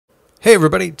Hey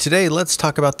everybody, today let's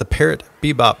talk about the Parrot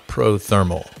Bebop Pro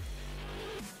Thermal.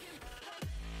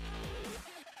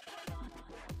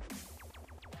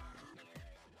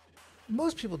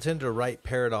 Most people tend to write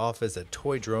Parrot off as a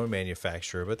toy drone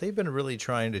manufacturer, but they've been really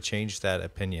trying to change that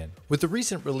opinion. With the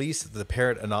recent release of the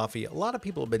Parrot Anafi, a lot of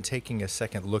people have been taking a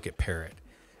second look at Parrot.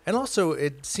 And also,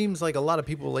 it seems like a lot of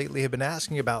people lately have been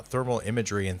asking about thermal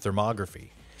imagery and thermography.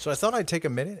 So I thought I'd take a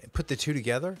minute and put the two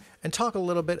together and talk a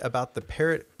little bit about the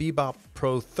Parrot Bebop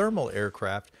Pro Thermal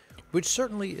aircraft, which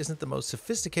certainly isn't the most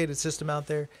sophisticated system out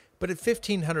there, but at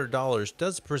 $1,500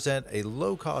 does present a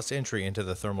low-cost entry into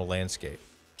the thermal landscape.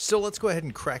 So let's go ahead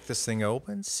and crack this thing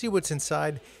open, see what's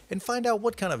inside, and find out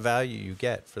what kind of value you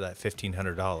get for that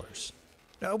 $1,500.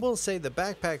 Now I will say the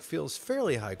backpack feels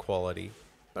fairly high quality,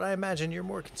 but I imagine you're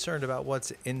more concerned about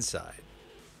what's inside.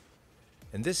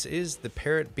 And this is the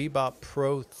Parrot Bebop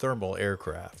Pro Thermal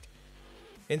aircraft.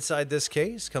 Inside this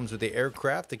case comes with the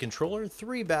aircraft, the controller,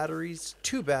 3 batteries,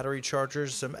 2 battery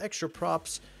chargers, some extra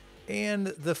props, and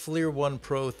the FLIR 1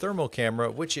 Pro thermal camera,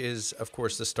 which is, of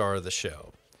course, the star of the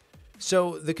show.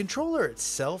 So the controller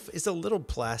itself is a little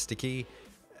plasticky.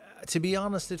 To be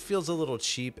honest, it feels a little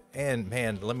cheap, and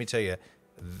man, let me tell you,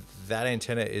 that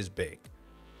antenna is big.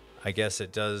 I guess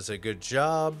it does a good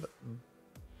job,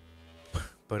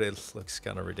 but it looks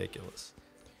kind of ridiculous.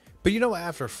 But you know,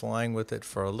 after flying with it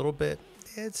for a little bit,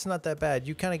 it's not that bad.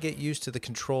 You kind of get used to the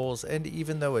controls, and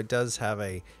even though it does have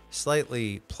a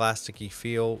slightly plasticky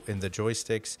feel in the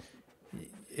joysticks,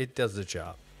 it does the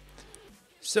job.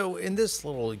 So in this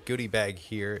little goodie bag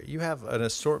here, you have an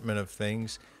assortment of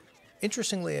things.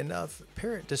 Interestingly enough,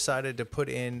 Parrot decided to put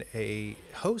in a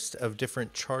host of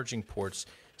different charging ports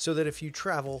so that if you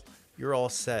travel, you're all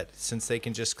set, since they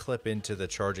can just clip into the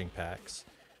charging packs.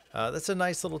 That's a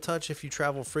nice little touch if you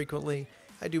travel frequently.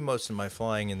 I do most of my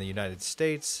flying in the United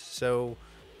States, so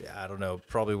I don't know,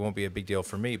 probably won't be a big deal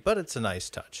for me, but it's a nice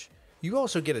touch. You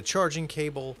also get a charging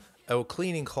cable, a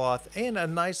cleaning cloth, and a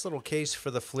nice little case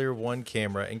for the FLIR 1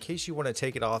 camera in case you want to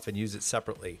take it off and use it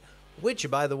separately,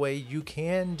 which, by the way, you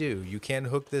can do. You can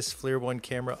hook this FLIR 1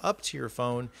 camera up to your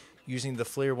phone using the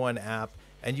FLIR 1 app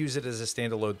and use it as a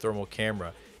standalone thermal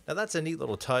camera. Now that's a neat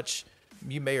little touch.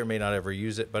 You may or may not ever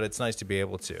use it, but it's nice to be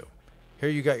able to. Here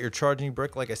you got your charging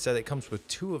brick. Like I said, it comes with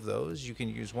 2 of those. You can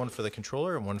use one for the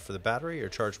controller and one for the battery, or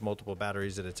charge multiple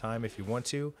batteries at a time if you want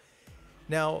to.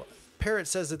 Now, Parrot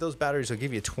says that those batteries will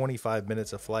give you 25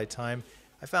 minutes of flight time.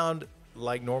 I found,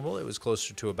 like normal, it was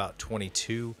closer to about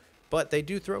 22, but they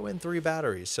do throw in 3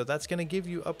 batteries, so that's going to give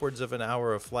you upwards of an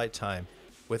hour of flight time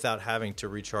without having to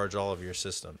recharge all of your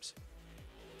systems.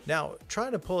 Now,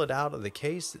 trying to pull it out of the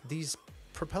case, these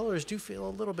propellers do feel a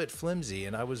little bit flimsy,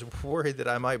 and I was worried that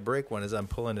I might break one as I'm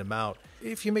pulling them out.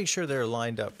 If you make sure they're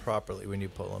lined up properly when you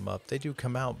pull them up, they do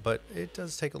come out, but it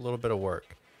does take a little bit of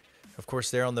work. Of course,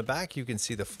 there on the back, you can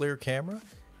see the FLIR camera,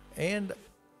 and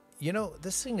you know,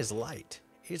 this thing is light.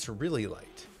 It's really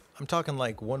light. I'm talking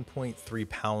like 1.3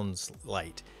 pounds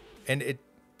light, and it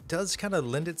does kind of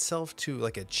lend itself to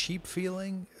like a cheap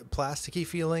feeling, plasticky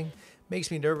feeling.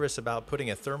 Makes me nervous about putting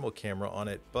a thermal camera on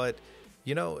it, but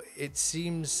you know, it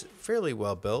seems fairly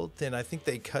well built, and I think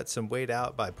they cut some weight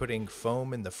out by putting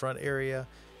foam in the front area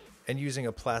and using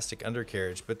a plastic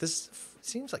undercarriage, but this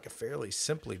seems like a fairly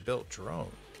simply built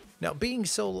drone. Now, being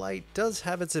so light does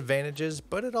have its advantages,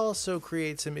 but it also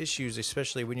creates some issues,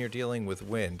 especially when you're dealing with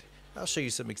wind. I'll show you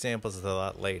some examples of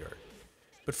that later.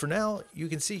 But for now, you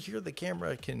can see here the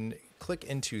camera can click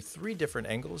into 3 different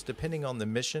angles depending on the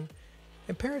mission.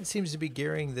 And Parrot seems to be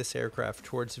gearing this aircraft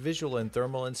towards visual and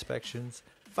thermal inspections,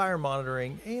 fire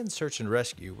monitoring, and search and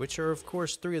rescue, which are of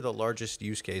course 3 of the largest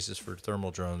use cases for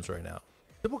thermal drones right now.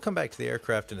 But we'll come back to the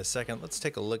aircraft in a second. Let's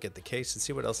take a look at the case and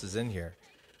see what else is in here.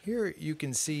 Here you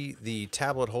can see the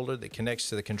tablet holder that connects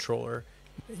to the controller.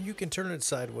 You can turn it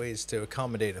sideways to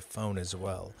accommodate a phone as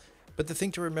well. But the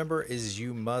thing to remember is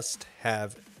you must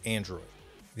have Android.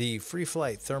 The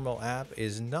FreeFlight Thermal app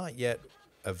is not yet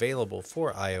available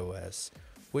for iOS,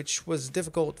 which was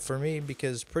difficult for me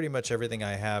because pretty much everything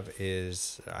I have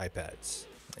is iPads.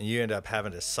 And you end up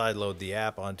having to sideload the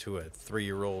app onto a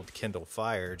 3-year-old Kindle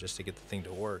Fire just to get the thing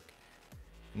to work.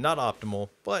 Not optimal,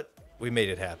 but we made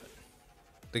it happen.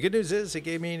 The good news is it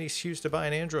gave me an excuse to buy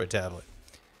an Android tablet.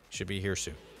 Should be here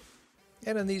soon.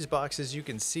 And in these boxes you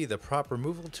can see the prop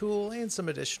removal tool and some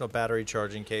additional battery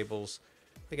charging cables.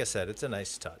 Like I said, it's a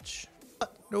nice touch.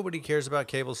 But nobody cares about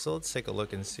cables, so let's take a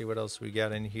look and see what else we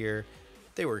got in here.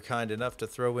 They were kind enough to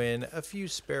throw in a few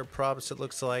spare props, it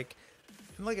looks like.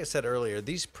 And like I said earlier,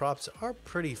 these props are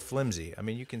pretty flimsy. I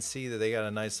mean, you can see that they got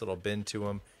a nice little bend to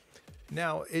them.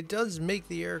 Now, it does make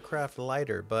the aircraft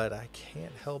lighter, but I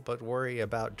can't help but worry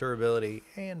about durability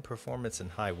and performance in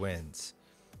high winds.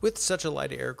 With such a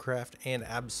light aircraft and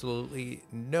absolutely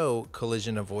no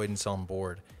collision avoidance on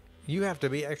board, you have to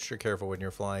be extra careful when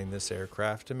you're flying this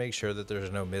aircraft to make sure that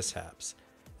there's no mishaps.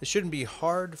 It shouldn't be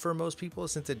hard for most people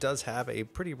since it does have a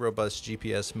pretty robust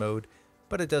GPS mode,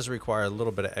 but it does require a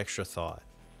little bit of extra thought.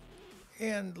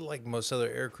 And like most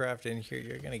other aircraft in here,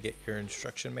 you're going to get your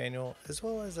instruction manual as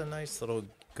well as a nice little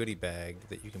goodie bag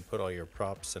that you can put all your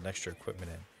props and extra equipment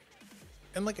in.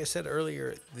 And like I said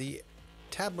earlier, the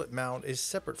tablet mount is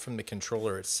separate from the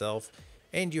controller itself,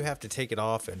 and you have to take it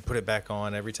off and put it back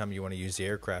on every time you want to use the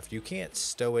aircraft. You can't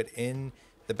stow it in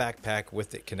the backpack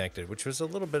with it connected, which was a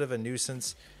little bit of a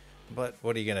nuisance, but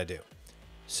what are you going to do?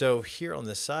 So here on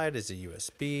the side is a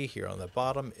USB, here on the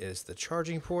bottom is the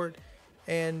charging port,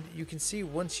 and you can see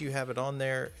once you have it on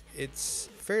there, it's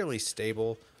fairly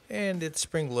stable and it's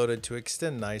spring loaded to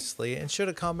extend nicely and should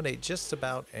accommodate just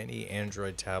about any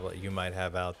Android tablet you might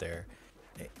have out there.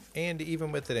 And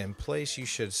even with it in place, you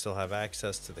should still have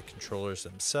access to the controllers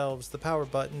themselves, the power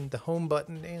button, the home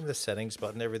button, and the settings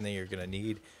button. Everything you're going to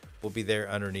need will be there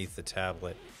underneath the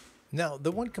tablet. Now,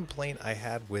 the one complaint I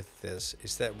had with this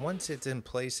is that once it's in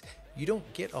place, you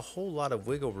don't get a whole lot of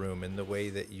wiggle room in the way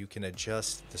that you can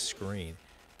adjust the screen.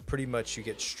 Pretty much you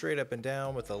get straight up and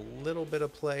down with a little bit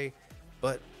of play,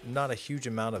 but not a huge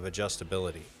amount of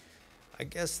adjustability. I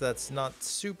guess that's not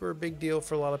super big deal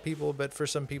for a lot of people, but for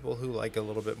some people who like a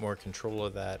little bit more control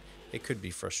of that, it could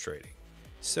be frustrating.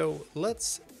 So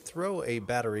let's throw a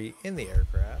battery in the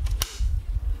aircraft.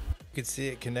 You can see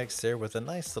it connects there with a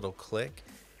nice little click.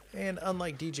 And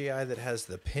unlike DJI that has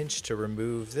the pinch to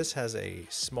remove, this has a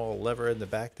small lever in the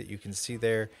back that you can see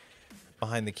there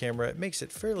behind the camera. It makes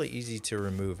it fairly easy to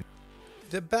remove.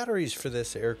 The batteries for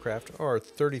this aircraft are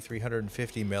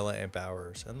 3,350 milliamp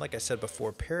hours. And like I said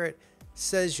before, Parrot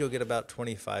says you'll get about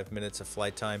 25 minutes of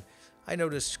flight time. I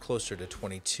noticed closer to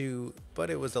 22, but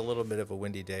it was a little bit of a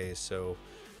windy day, so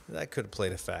that could have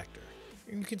played a factor.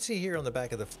 You can see here on the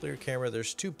back of the FLIR camera,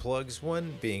 there's two plugs,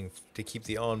 one being to keep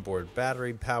the onboard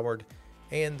battery powered,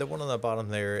 and the one on the bottom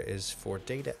there is for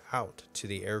data out to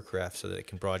the aircraft so that it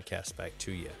can broadcast back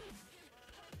to you.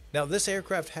 Now this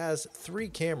aircraft has 3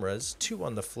 cameras, 2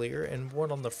 on the FLIR and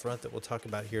 1 on the front that we'll talk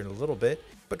about here in a little bit,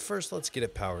 but first let's get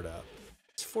it powered up.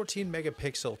 It's 14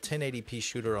 megapixel 1080p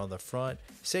shooter on the front,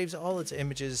 saves all its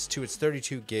images to its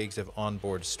 32 gigs of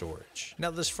onboard storage. Now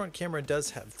this front camera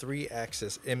does have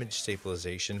 3-axis image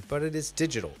stabilization, but it is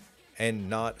digital and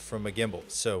not from a gimbal,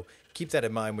 so keep that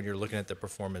in mind when you're looking at the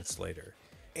performance later.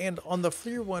 And on the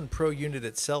FLIR 1 Pro unit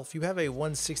itself, you have a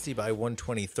 160 by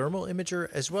 120 thermal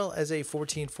imager as well as a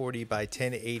 1440 by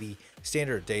 1080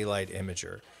 standard daylight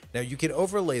imager. Now you can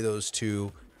overlay those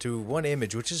two to one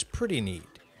image, which is pretty neat.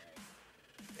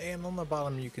 And on the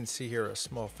bottom you can see here a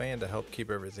small fan to help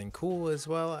keep everything cool, as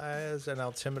well as an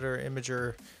altimeter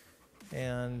imager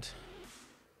and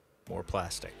more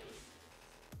plastic.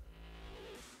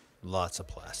 Lots of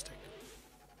plastic.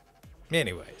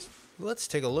 Anyways, let's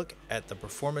take a look at the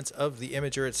performance of the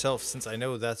imager itself, since I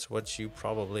know that's what you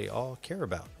probably all care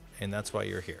about, and that's why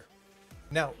you're here.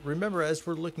 Now, remember, as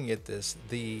we're looking at this,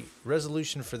 the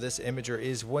resolution for this imager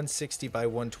is 160 by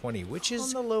 120, which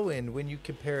is on the low end when you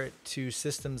compare it to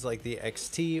systems like the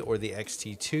XT or the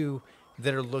XT2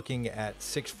 that are looking at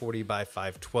 640 by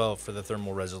 512 for the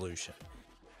thermal resolution.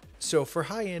 So for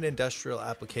high-end industrial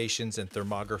applications and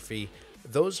thermography,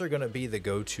 those are going to be the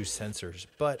go-to sensors.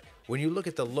 But when you look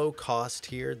at the low cost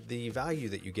here, the value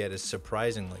that you get is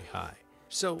surprisingly high.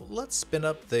 So let's spin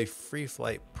up the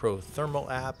FLIR Pro Thermal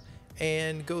app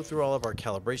and go through all of our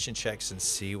calibration checks and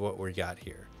see what we got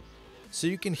here. So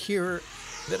you can hear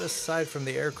that aside from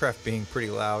the aircraft being pretty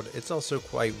loud, it's also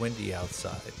quite windy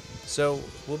outside. So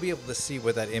we'll be able to see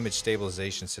what that image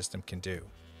stabilization system can do.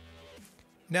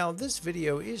 Now this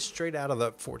video is straight out of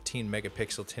the 14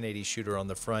 megapixel 1080 shooter on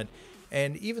the front,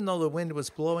 and even though the wind was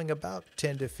blowing about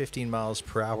 10 to 15 miles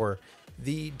per hour,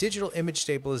 the digital image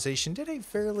stabilization did a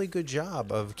fairly good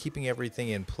job of keeping everything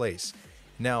in place.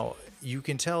 Now, you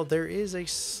can tell there is a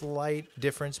slight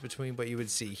difference between what you would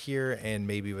see here and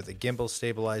maybe with a gimbal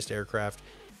stabilized aircraft,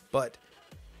 but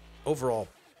overall,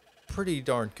 pretty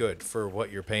darn good for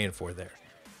what you're paying for there.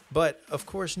 But of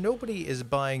course, nobody is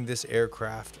buying this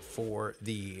aircraft for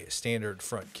the standard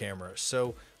front camera,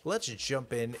 so let's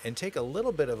jump in and take a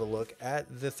little bit of a look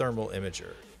at the thermal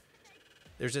imager.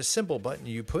 There's a simple button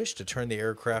you push to turn the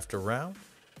aircraft around,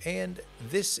 and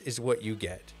this is what you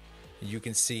get. You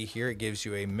can see here it gives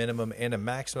you a minimum and a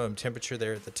maximum temperature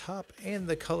there at the top and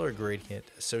the color gradient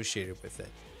associated with it.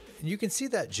 And you can see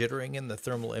that jittering in the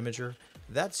thermal imager.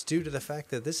 That's due to the fact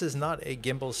that this is not a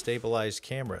gimbal stabilized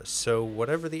camera, so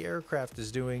whatever the aircraft is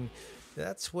doing,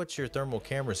 that's what your thermal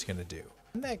camera is going to do.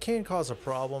 And that can cause a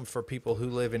problem for people who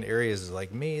live in areas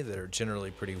like me that are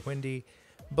generally pretty windy,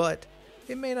 but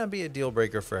it may not be a deal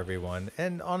breaker for everyone.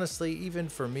 And honestly, even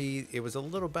for me, it was a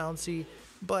little bouncy,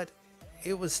 but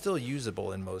it was still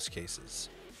usable in most cases.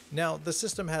 Now, the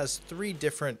system has 3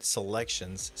 different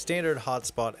selections: standard,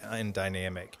 hotspot, and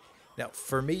dynamic. Now,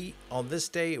 for me, on this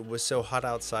day, it was so hot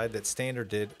outside that standard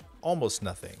did almost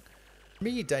nothing. For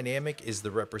me, dynamic is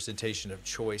the representation of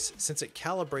choice, since it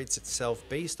calibrates itself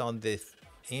based on the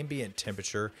ambient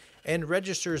temperature and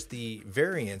registers the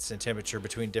variance in temperature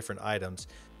between different items.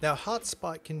 Now,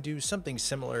 hotspot can do something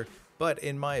similar, but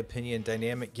in my opinion,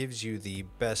 dynamic gives you the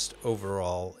best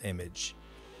overall image.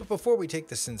 But before we take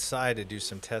this inside to do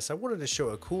some tests, I wanted to show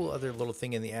a cool other little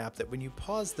thing in the app that when you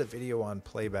pause the video on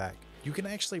playback, you can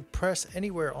actually press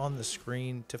anywhere on the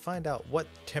screen to find out what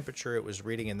temperature it was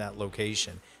reading in that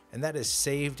location. And that is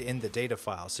saved in the data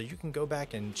file, so you can go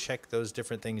back and check those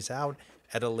different things out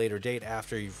at a later date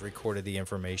after you've recorded the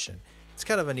information. It's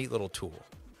kind of a neat little tool.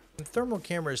 And thermal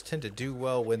cameras tend to do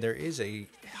well when there is a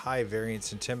high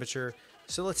variance in temperature,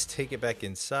 so let's take it back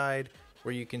inside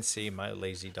where you can see my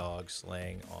lazy dogs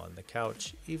laying on the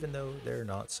couch, even though they're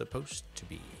not supposed to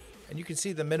be. And you can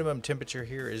see the minimum temperature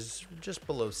here is just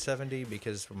below 70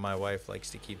 because my wife likes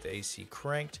to keep the AC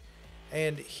cranked.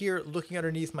 And here, looking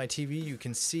underneath my TV, you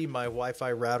can see my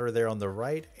Wi-Fi router there on the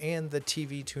right and the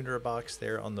TV tuner box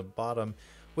there on the bottom,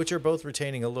 which are both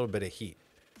retaining a little bit of heat.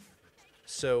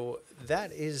 So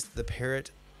that is the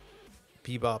Parrot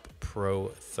Bebop Pro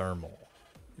Thermal.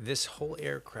 This whole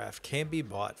aircraft can be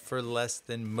bought for less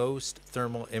than most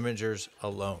thermal imagers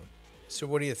alone. So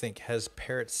what do you think? Has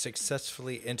Parrot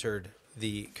successfully entered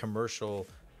the commercial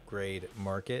grade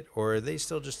market, or are they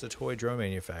still just a toy drone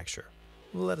manufacturer?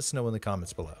 Let us know in the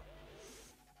comments below.